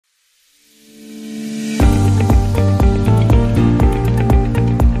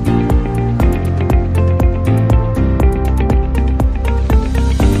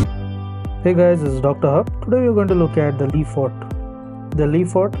Hey guys, this is Dr. Hub. Today we are going to look at the Lefort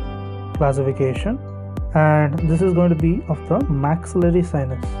classification, and this is going to be of the maxillary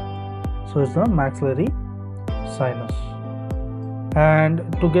sinus. So it's the maxillary sinus. And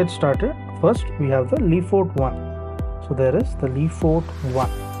to get started, first we have the Lefort 1. So there is the Lefort 1.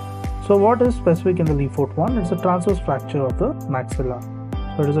 So what is specific in the Lefort 1? It's a transverse fracture of the maxilla.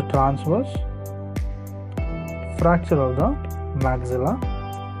 So it is a transverse fracture of the maxilla.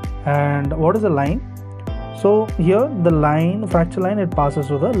 And what is the line? So here the fracture line, it passes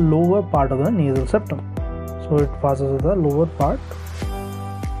to the lower part of the nasal septum. So it passes to the lower part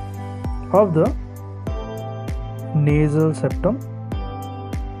of the nasal septum,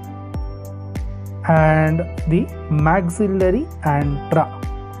 and the maxillary antra,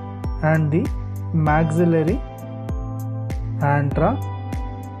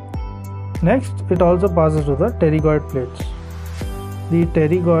 Next, it also passes to the pterygoid plates.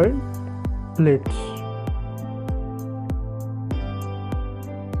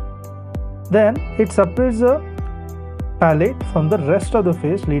 Then it separates the palate from the rest of the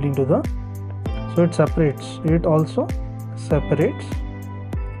face, leading to the, so it also separates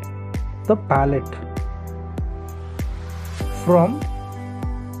the palate from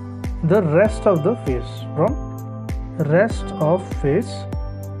the rest of the face,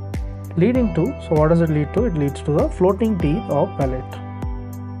 leading to, so what does it lead to? It leads to the floating teeth of palate.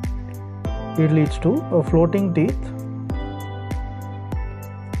 It leads to a floating teeth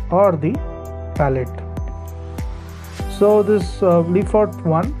or the palate. So this Lefort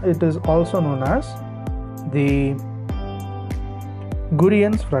 1, it is also known as the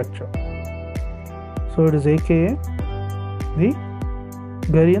Gurian's fracture. So it is aka the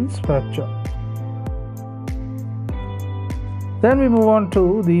Gurian's fracture. Then we move on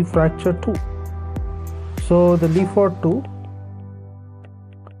to the fracture 2. So the Lefort 2,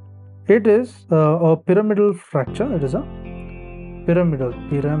 it is a pyramidal fracture. It is a pyramidal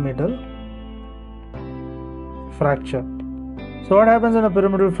fracture. So what happens in a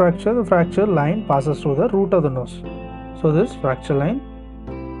pyramidal fracture? The fracture line passes through the root of the nose. So this fracture line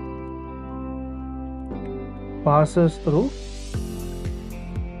passes through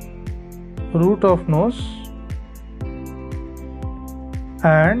root of nose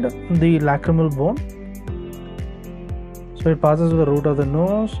and the lacrimal bone. So it passes through the root of the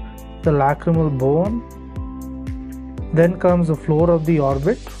nose, the lacrimal bone, then comes the floor of the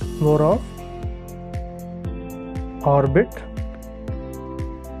orbit,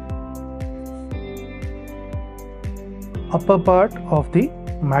 upper part of the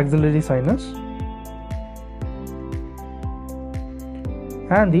maxillary sinus,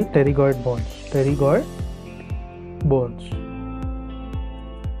 and the pterygoid bones.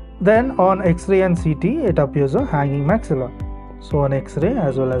 Then on X-ray and CT, it appears a hanging maxilla. So on X-ray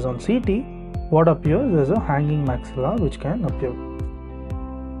as well as on CT, what appears is a hanging maxilla which can appear.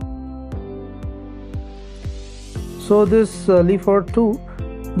 So this Lefort 2,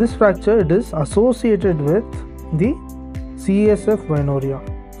 this fracture, it is associated with the CSF rhinorrhea.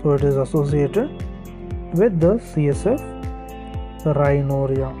 So it is associated with the CSF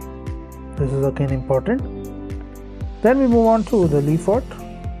rhinorrhea. This is again important. Then we move on to the Lefort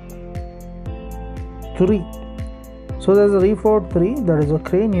 3. So there is a Lefort 3, that is a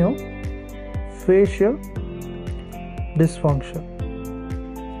craniofacial dysfunction.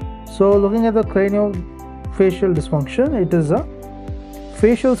 So looking at the craniofacial dysfunction, it is a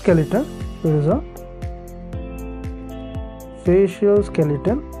facial skeleton. It is a facial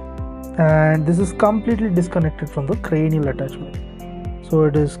skeleton, and this is completely disconnected from the cranial attachment. So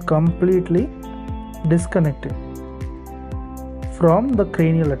it is completely disconnected from the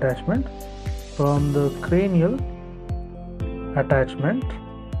cranial attachment.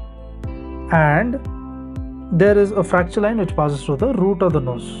 And there is a fracture line which passes through the root of the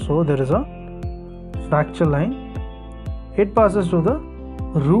nose. So there is a fracture line, it passes through the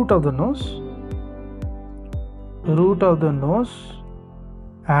root of the nose,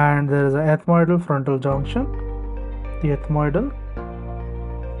 and there is a ethmoidal frontal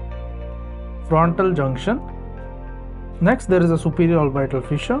junction, Next there is a superior orbital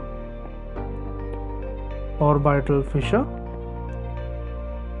fissure,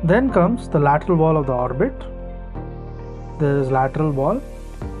 Then comes the lateral wall of the orbit. There is lateral wall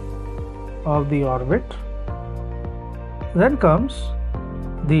of the orbit. Then comes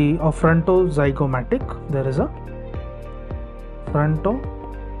the frontozygomatic. There is a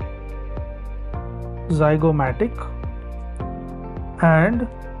frontozygomatic, and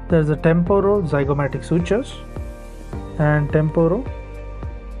there is a temporozygomatic sutures and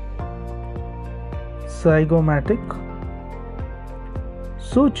temporozygomatic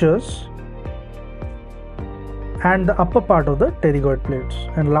sutures and the upper part of the pterygoid plates,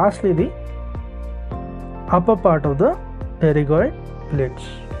 and lastly the upper part of the pterygoid plates.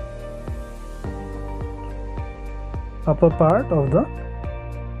 Upper part of the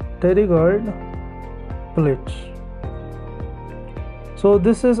pterygoid plates. So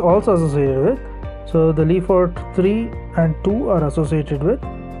this is also associated with, so the leafort 3 and 2 are associated with,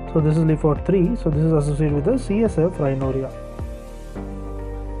 so this is leafort 3, so this is associated with the CSF rhinorrhea.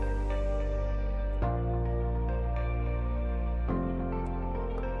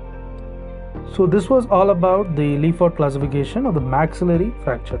 So this was all about the leafort classification of the maxillary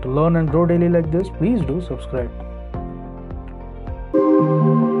fracture. To learn and grow daily like this, please do subscribe.